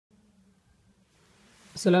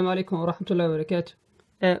السلام عليكم ورحمة الله وبركاته.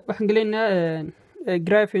 waxaan gelaynaa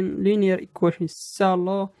graphing linear equations saa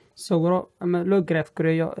loo sawiro ama loo graph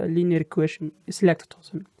gareeyo linear equation isleegta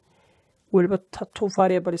toosan waliba two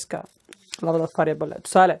variableska labada variable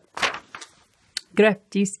tusaale graph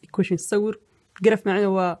these equations sawir graph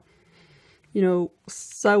macnaheedu waa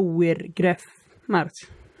sawir graph mart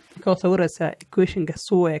ka sawiraysa equation-ka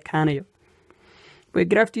soo ekaanayo way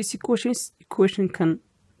graph these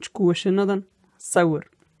equationadan sawir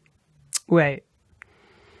way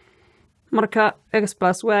marka x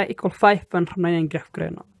plus y equal 5 baan rabnaa inaan graph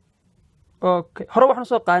gareyno okay hore waxaan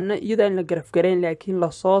soo qaadnay iyada in la graph gareyn laakiin la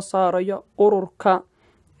soo saarayo ururka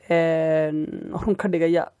run ka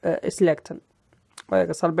dhigaya isleegtan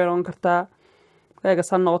wayga salbeeron kartaa wayga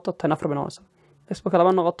san noqoto tan afar banoonaysa isba kala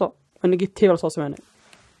ba noqoto wanigi table soo sameynay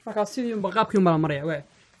marka sidii un qaabkii un bala maraya way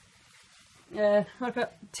marka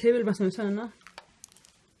table baan sameynaa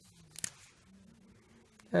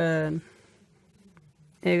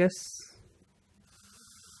egas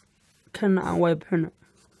كان عواي بحنا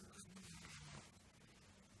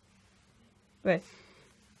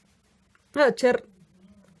هذا شر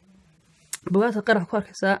بغات القرح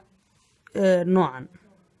كوارك ساعة نوعا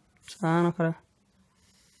ساعة كره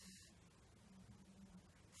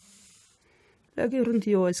لكن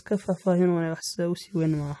رنتي هو اسكفة فاهين وانا يحسوسي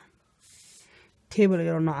وين معه تيبل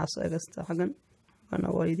يرى نوعاس اغسطا حقا وانا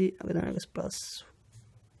والدي اقدر اغس بلاس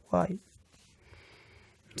واي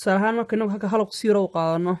صراحة ما كنا بحكا حلق سيرا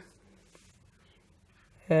وقانا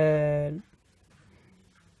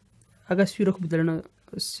aga zero ku bedelno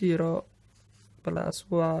 0 plus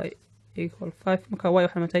y equal 5 marka y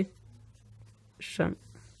waxa matay 5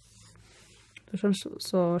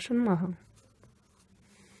 so 5 maaha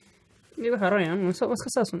niba harayaan waska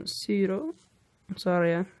saasun 0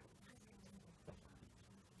 sorry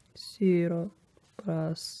 0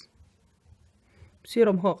 plus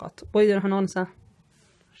 0 ma qaato waydan waxa noqonaysaa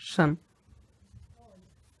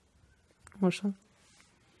 5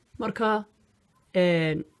 marka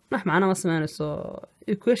wax macna ma sameynayso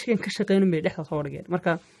equation ka shaqeyn bay dhexda soo dhigeen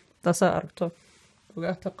marka taas aragto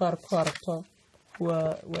ogaata qaar ku aragto waa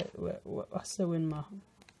wax saweyn maaha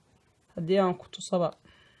hadii aan ku tusaba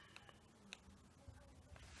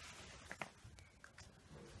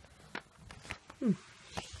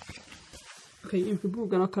okay in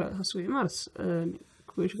buugana kala hasweey mars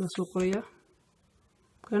equation soo qoraya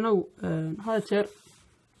kana hada jeer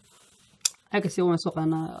أكسي وما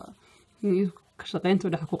سوقنا كشقين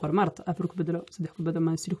تودح كوقر مرت أفرك بدله صدق بدله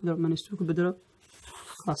ما يصيرك بدله ما يستوك بدله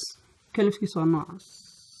خلاص كلف كي صار نوع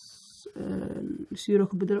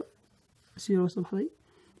سيرك بدله سيرو صباح ذي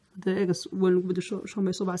ده أجس وين بدل شو ما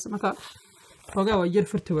يصبح السنة كا رجع ويجر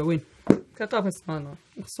فرتوا وين كتاب السنة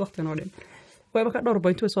وقت نورين وين بكرة دور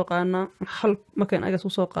بينتوا سوقنا هل مكان أجس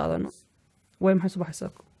وسوق هذا وين ما يصبح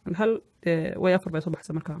السنة هل ويأفر بيصبح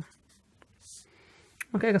السنة مكان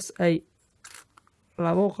مكان أجس أي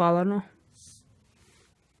labo qaadano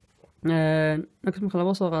next marka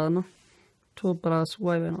labo soo qaadano 2 plus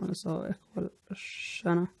y baan soo equal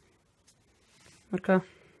 5 marka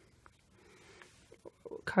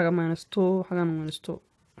kaga minus 2 xagan minus 2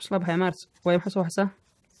 isla baxay mars y maxay soo baxaysaa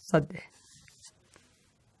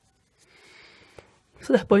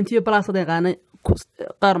 3 point iyo plus hadii qaanay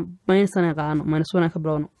qaar minus aan qaano minus 1 ka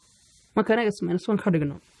bilowno marka next minus 1 ka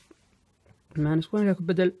dhigno minus 1 ka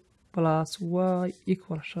bedel plus y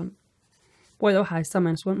equal 5 way waxa ay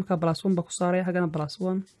minus 1 marka plus 1 ba ku saaray xagana plus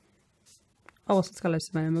 1 awasad kala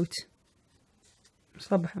ismaayay mawti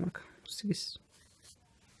sabax marka 6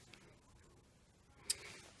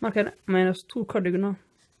 marka minus 2 ka dhigno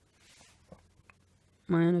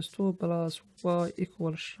minus 2 plus y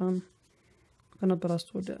equal 5 kana plus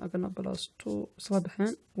 2 agana plus 2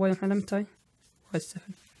 sabaxan way waxay la mid tahay y 7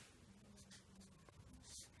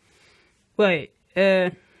 way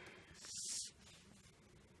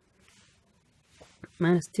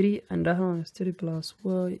minus 3 and minus 3 plus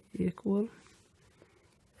y equal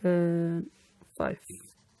 5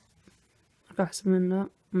 marka xismina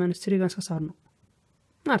minus 3 gaan iska saarno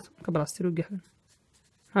maarta ka plus 3 gaxan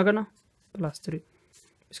hagana plus 3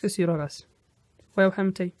 iska siiro gaas way waxa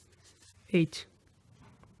matay 8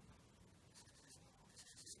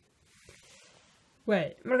 way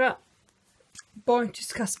marka points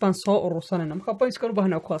kaas baan soo urursanayna marka points ka u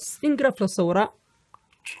baahnaa kuwaas in graph la sawira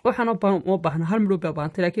waxaan u baahnaa hal midho baa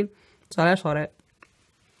baantay laakiin salaasha hore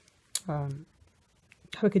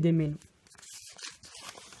waxa ka deemeyn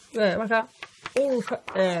marka ururka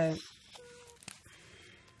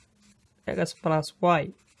x plus y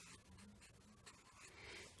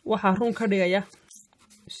waxa run ka dhigaya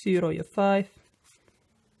 0 iyo 5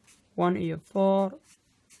 1 iyo 4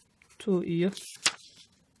 2 iyo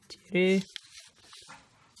 3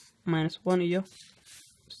 minus 1 iyo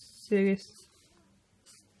 6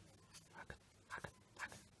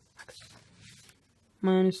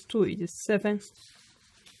 minus 2 is 7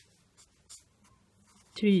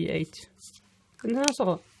 3 8 كنا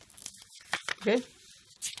نصغر اوكي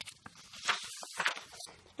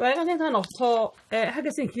وأنا كنت نقطة حاجة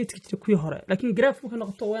سين كليت كتير هراء لكن جراف ممكن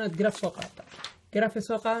نقطة وأنا جراف سوقعته جراف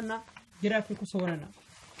سوقعنا جراف كسورنا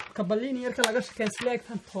كبليني يركل لقاش كان سلاك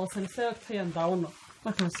تان تواصل سلاك تيان داونا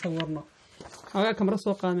ما كان صورنا هذا كاميرا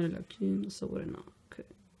سوقعنا لكن صورنا اوكي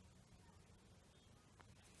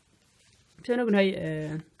شنو قلنا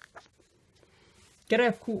هاي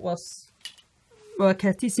جراف كو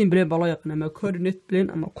وكاتيسين بلين بلايقنا ما كوردينيت بلين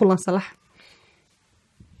أما كلنا صلاح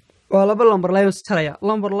ولا باللمبر لاين استريا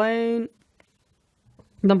لمبر لاين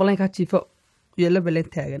كاتيفو يلا بلين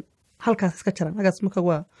تاجن halkaas iska jaran agaas marka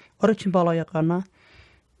waa origin baa loo yaqaanaa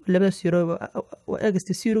laba zero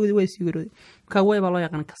agasta zero-di way zero-di ka way baa loo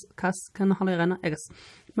yaqaan kaas kana waxa loo yaqaanaa agas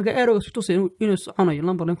marka arrow isku tusay inuu soconayo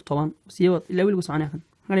number line 10 siyaad ilaa wiligu soconaya kan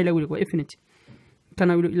hal ilaa wiligu waa infinity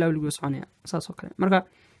kana ilaa wiligu soconaya saas oo kale marka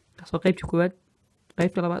kaas waa qaybta koowaad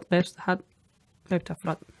qaybta labaad qaybta saddexaad qaybta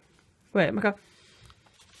afraad way marka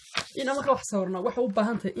ina marka wax sawirna waxa u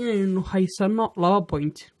baahan tahay inaynu haysano 2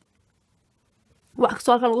 point wax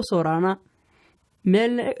soo kala ugu sawirana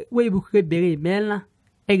meelna way buu kaga beegay meelna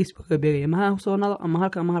egis buu kaga beegay ma soo nado ama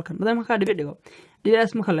halka madama ka dhibic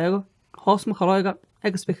dhigaas ma kala eego hoos ma kala eego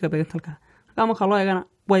egis buu kaga beegay halka ama kala eegana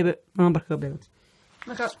wayba number kaga beegay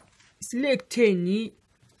marka isleegteeni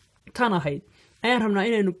tan ahayd ayaan rabnaa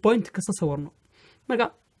inaynu point ka sawirno marka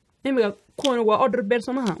imiga kuwana waa order bear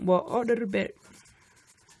samaha waa order bear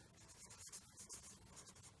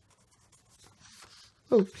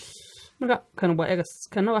marka kan waa egas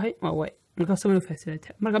kana wahay ma way marka sababna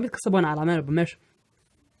faahfaahinaad marka mid kasta baan calaamad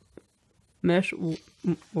meesh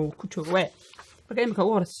uu ku joogo way marka imika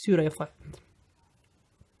ugu horeysa 0 iyo 5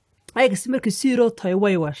 egas marka 0 tahay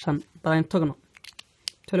way waa 5 baan tagno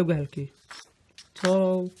talagu halkii tolo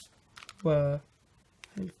waa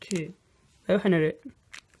halkii ay waxaan niri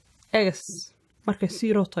egas marka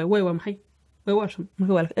 0 tahay way waa maxay way waa 5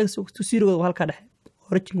 marka waa egas uu 0 waa halka dhexe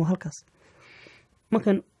origin waa halkaas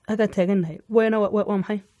markan هذا تاجنها وين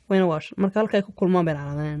ومحي وين واش مرك هالك يكون كل ما بين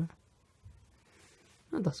علامين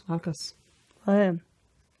هذا سؤال كاس هاي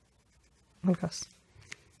هالكاس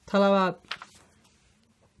طلبات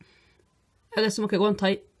هذا اسمك وان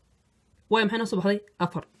تاي وين محي نصب هذي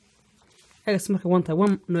أفر هذا اسمك وان تاي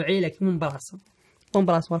وان نوعي لك من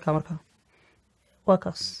بلاص مركا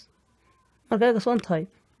وكاس مرك هذا وان تاي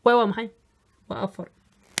وين محي وأفر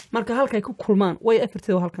مرك هالك يكون كل ما وين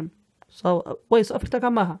أفرتي وهالكن way soo afirta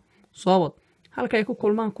kamaha soobad halka ay ku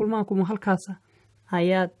kulmaan kuma halkaas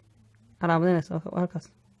ayaad calaamadinaysaa halkaas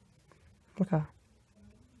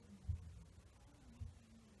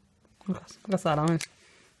calaamadinaysaa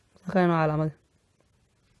halkaana calaamad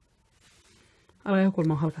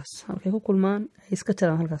halka ay ku kulmaan ay iska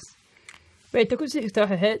jiraan halkaas way ta ku sii xigtaa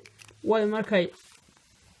waxa ahayd way markay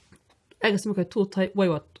egas markay 2 tahay way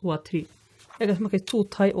waa 3 egas markay 2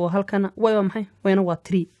 tahay oo halkana way waa maxay wayna waa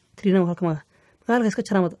 3 trina halka ma halka iska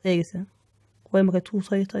jaraamad eegaysa way markay 2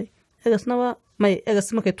 saytay eegasna waa may eegas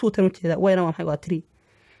markay 2 tan u jeeda wayna waa maxay waa 3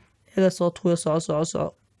 eegas soo 2 soco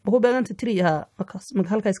wuxuu beeganta 3 ha marka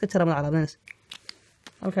halka iska jaraamad calaamadinaysa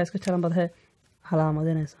halka iska jaraamad he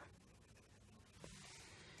calaamadinaysa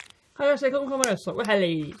hada shay ka marayso waxa la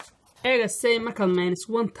yiri eegas say marka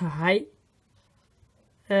 -1 tahay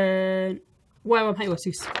way waa maxay waa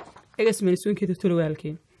 6 eegas -1 keedu tolo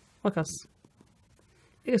halkeen wakaas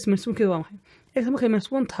إيش مرسوم كذا واحد إيش ما كان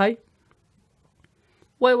مرسوم تاي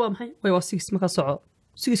واي وامحي واي واسيس ما كان صعب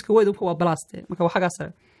سيس كوايد وكوا بلاستي ما كان حاجة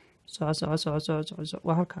صعب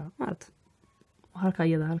وهالكا مارت وهالكا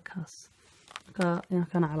يدا هالكاس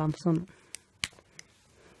كان علامة صن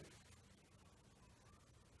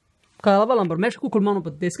قالب لامبر ماشي كل ما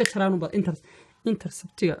نبض ديسك شرانو بد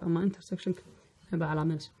انترسبتيا أما انترسكشن هذا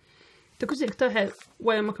علامة تكوزي كتاح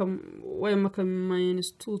ويا مكان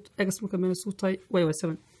 -2 اكس مكان -2 تاي ويا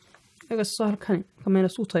 7 اكس صار كان كمان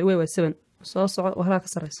 -2 تاي ويا 7 صار وهلاك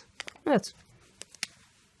سريس مات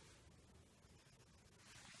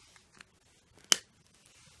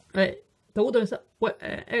اي تود بس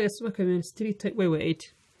اكس مكان -3 تاي ويا 8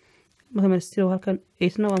 مكان -3 وهلكن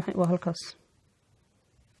 8 نوع وهلكاس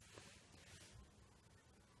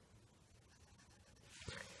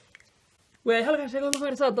way halka sheego ma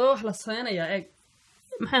horeysa dad wax la sameeynaya eeg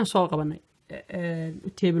maxaan soo qabanay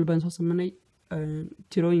table baan soo sameynay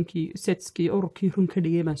tirooyinkii setskii ururkii run ka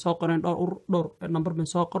dhigay baan soo qornay dhowr number baan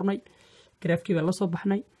soo qornay graafkii baan la soo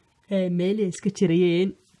baxnay meelay iska jirayeen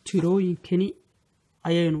tirooyinkani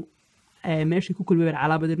ayaynu meeshii ku kulmay baan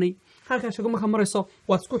calaamadinay halkaas shago marka marayso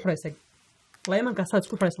waad isku xiraysaa laymankaas aad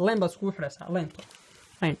isku xiraysaa layn baad isku xiraysaa layn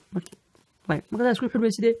marka isku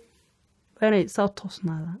xirmaysidee inay saa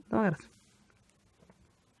toosnaadaan lama garata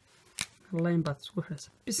layn baad isku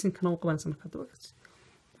xiraysaa bisinkana u qabanaysa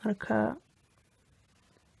marka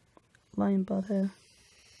layn baad hee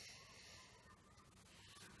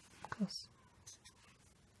kaas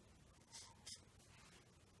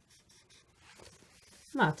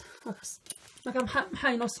maata halkaas marka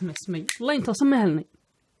maxaa inoo samaysmay layn toosan ma helnay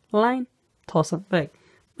layn toosan beeg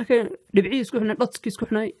marka dhibcii isku xidhnay dhotskii isku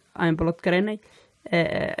xidhnay aan balod garaynay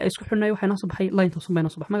isku xidhnay waxay noo soo baxay layn toosan bay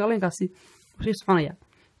noo soo baxay marka laynkaasi sii soconaya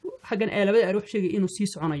xaggan labada ari wax sheegay inuu sii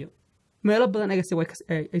soconayo meelo badan agasi way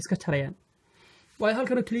iska jarayaan waayo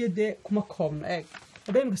halkan kaliya dee kuma koobno eeg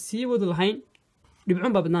haddii imka sii wada lahayn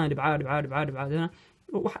dhibcun baa badnaan dhibcaa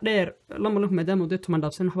wax dheer lama linku maadaama dee tuman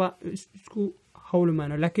dhaafsan waxba isku hawli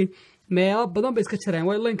maano laakiin meelo badan bay iska jarayaan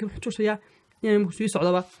waayo laynkan wuxuu tusayaa inay markuu sii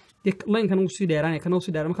socdaba dee laynkan uu sii dheeraanaya kana uu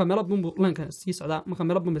sii dheeraan marka meelo badan buu laynkan sii socdaa marka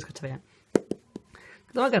meelo badan bay iska jarayaan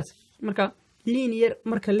hadaba gartay marka linear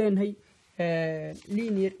marka leenahay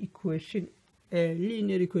linear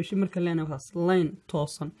equation marka leenahay waxaas line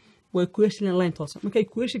toosan waa equation line toosan marka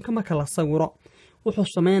equation ka marka la sawiro wuxuu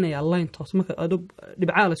sameynayaa line toosan marka adob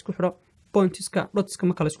dhibcaha la isku xiro pointiska dotska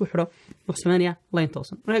marka la isku xiro wuxuu sameynayaa line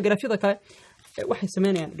toosan marka graafyada kale waxay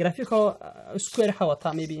sameynayaan graafyo kale square xawata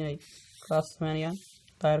maybe inay kaas sameynayaan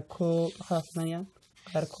qaarkood waxaa sameynayaan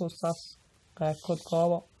qaarkood saas qaarkood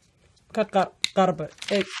koobo ka qarba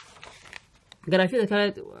graafyada kale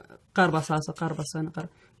qaar baa saas qaar baa sana qaar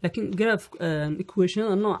laakiin graaf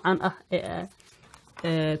equationada noocan ah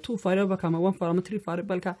ee 2 variable kama 1 variable ama 3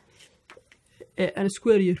 variable ka an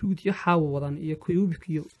square iyo root iyo xawo wadan iyo cubic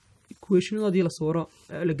iyo equationadii la sawiro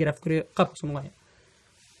la graaf gareeyo qaabka Soomaaliya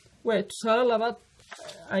way tusaale labaad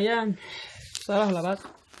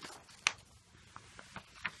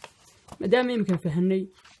maadaama imkan fahanay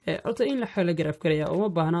horta in la xilo graaf gareeyo uma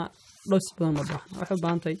baahna dhos badan ma baahna waxa u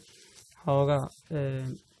baahantay xooga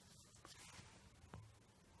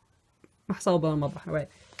maxsab badan ma baahna way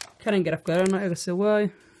karan graaf gareeyno eegse way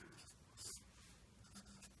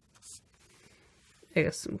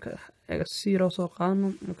eegas zero soo qaadno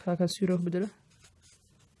marka ka zero bedelo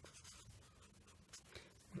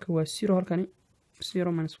marka waa zero halkani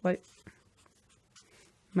 0 minus y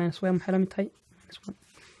maxay la mid tahay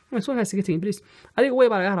minus y kaasiga tegin please adiga way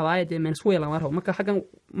baa laga rabaa dee minus y lama rabo marka xagan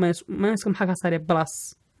minus maxaa ka saaray plus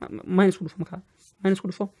minus ku dhufo marka minus ku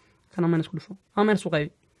dhufo kana minus ku dhufo ama minus u qaybi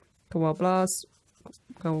ka waa plus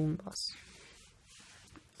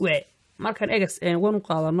way markan egas waan u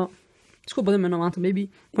qaadano isku badan meena maanta maybe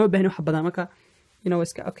ma baahni wax badan marka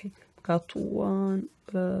iska okay marka 2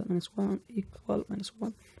 1 minus 1 equal minus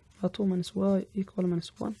 1 2 minus y equal minus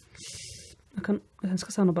 1 لكن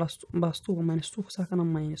iska saarno plus 2 minus 2 saakana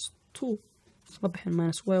minus 2 isla bixin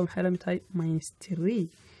minus y waxay la mid tahay minus 3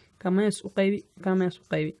 ka minus u qaybi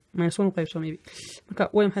minus 1 u qaybi soo maybe marka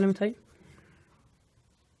y maxay la mid tahay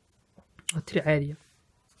 3 caadiya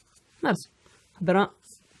mars hadana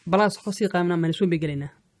plus xoosii qaamna minus 1 bay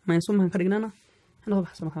galinaa minus 1 maxaan ka dhignana hana soo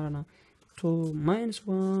baxsan waxaan 2 minus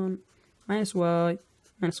 1 minus y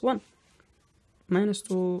minus 1 minus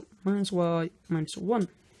 2 minus y minus 1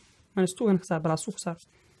 minus 2 kan ka saar plus 2 ka saar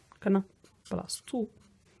kana plus 2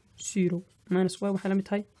 0 minus y waxay la mid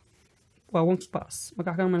tahay waa 1 plus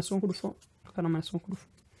marka kan minus 1 ku dhufo kana minus 1 ku dhufo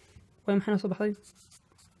y maxay soo baxday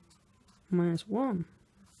minus 1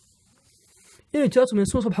 inay jawaabtu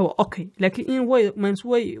minus 1 soo baxdo okay laakiin in y minus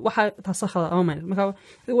y waxa tasakhada ama minus marka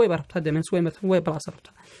y baa rabtaa minus y marka y plus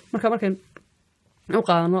rabtaa marka u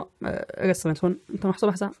qaadano egas 1 inta wax soo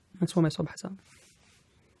baxsaa minus 1 soo baxsaa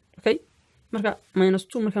okay marka minus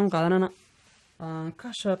 2 markaan u qaadanana ka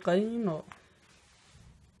shaqeyno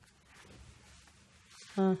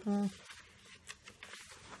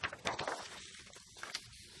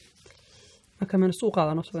marka minus 2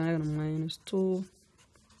 qaadano soo anagana minus 2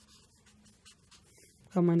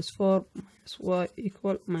 minus 4 minus y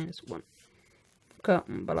equal minus 1 ka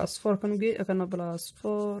plus 4 kan uge kana plus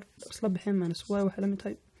 4 isla bixin minus y waxa la mid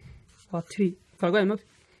tahay waa 3 kala go'ay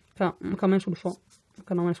ka minus u dhufo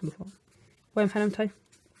kana minus u dhufo y maxay la mid tahay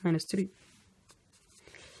minus 3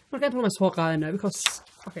 marka inta la soo qaadana because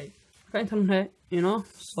okay marka inta la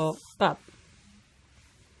soo qaad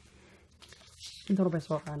inta la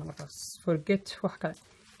soo qaadana markaas forget wax kale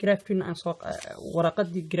graafkina aan soo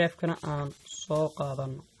waraqadii graafkana aan soo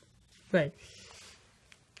qaadano right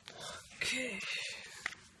okay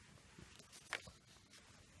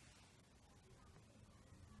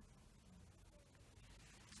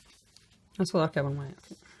asoo arkay baan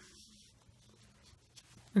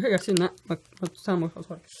okay gaarsiina saan wax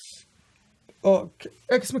soo okay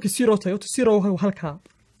x markay zero tahay oo zero halka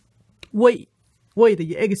way da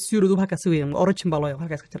x zero du halka weeyaan origin baa loo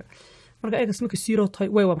halkaas ka jira marka x markay zero tahay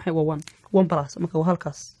way waa maxay waa 1 plus marka waa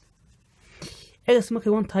halkaas x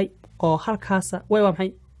markay 1 tahay oo halkaas way waa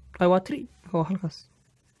maxay waa 3 oo halkaas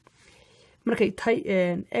markay tahay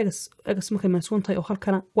x markay minus 1 tahay oo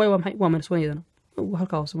halkana way waa maxay waa minus 1 iyadana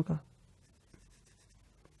halkaas marka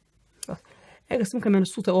x markay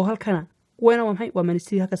minus 2 tahay oo halkana wayna waa maxay waa minus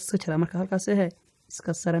 3 halkaas iska jira marka halkaas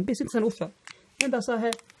iska saran bis inta u fiican inta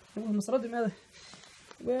saahe masrada meeda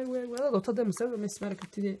way wada tada masrada ma ismaar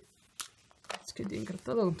kartidee iska diin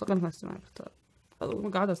kartaa dad inta qalma ismaar kartaa adoo ma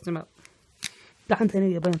qacda isticmaal gacanta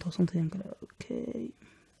inay baan toosantayn kale okay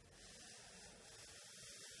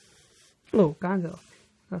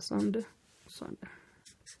gacanta sande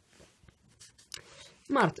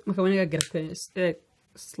mart marka wanaga garafkay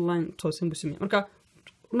slime toosan busmi marka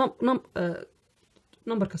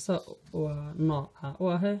number kasta waa nooca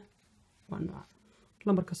waa nooca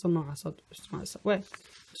number kasta nooca sad isticmaalsa way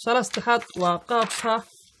salaastahad waa qaabka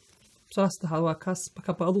salaastahad waa kaas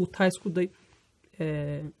baka baadu taay isku day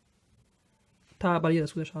taabaliyada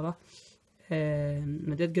isku insha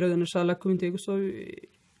madad garada insha Allah kuinta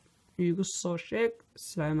igu soo sheeg.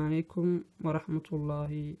 Assalamu alaykum wa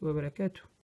rahmatullahi wa barakatuh.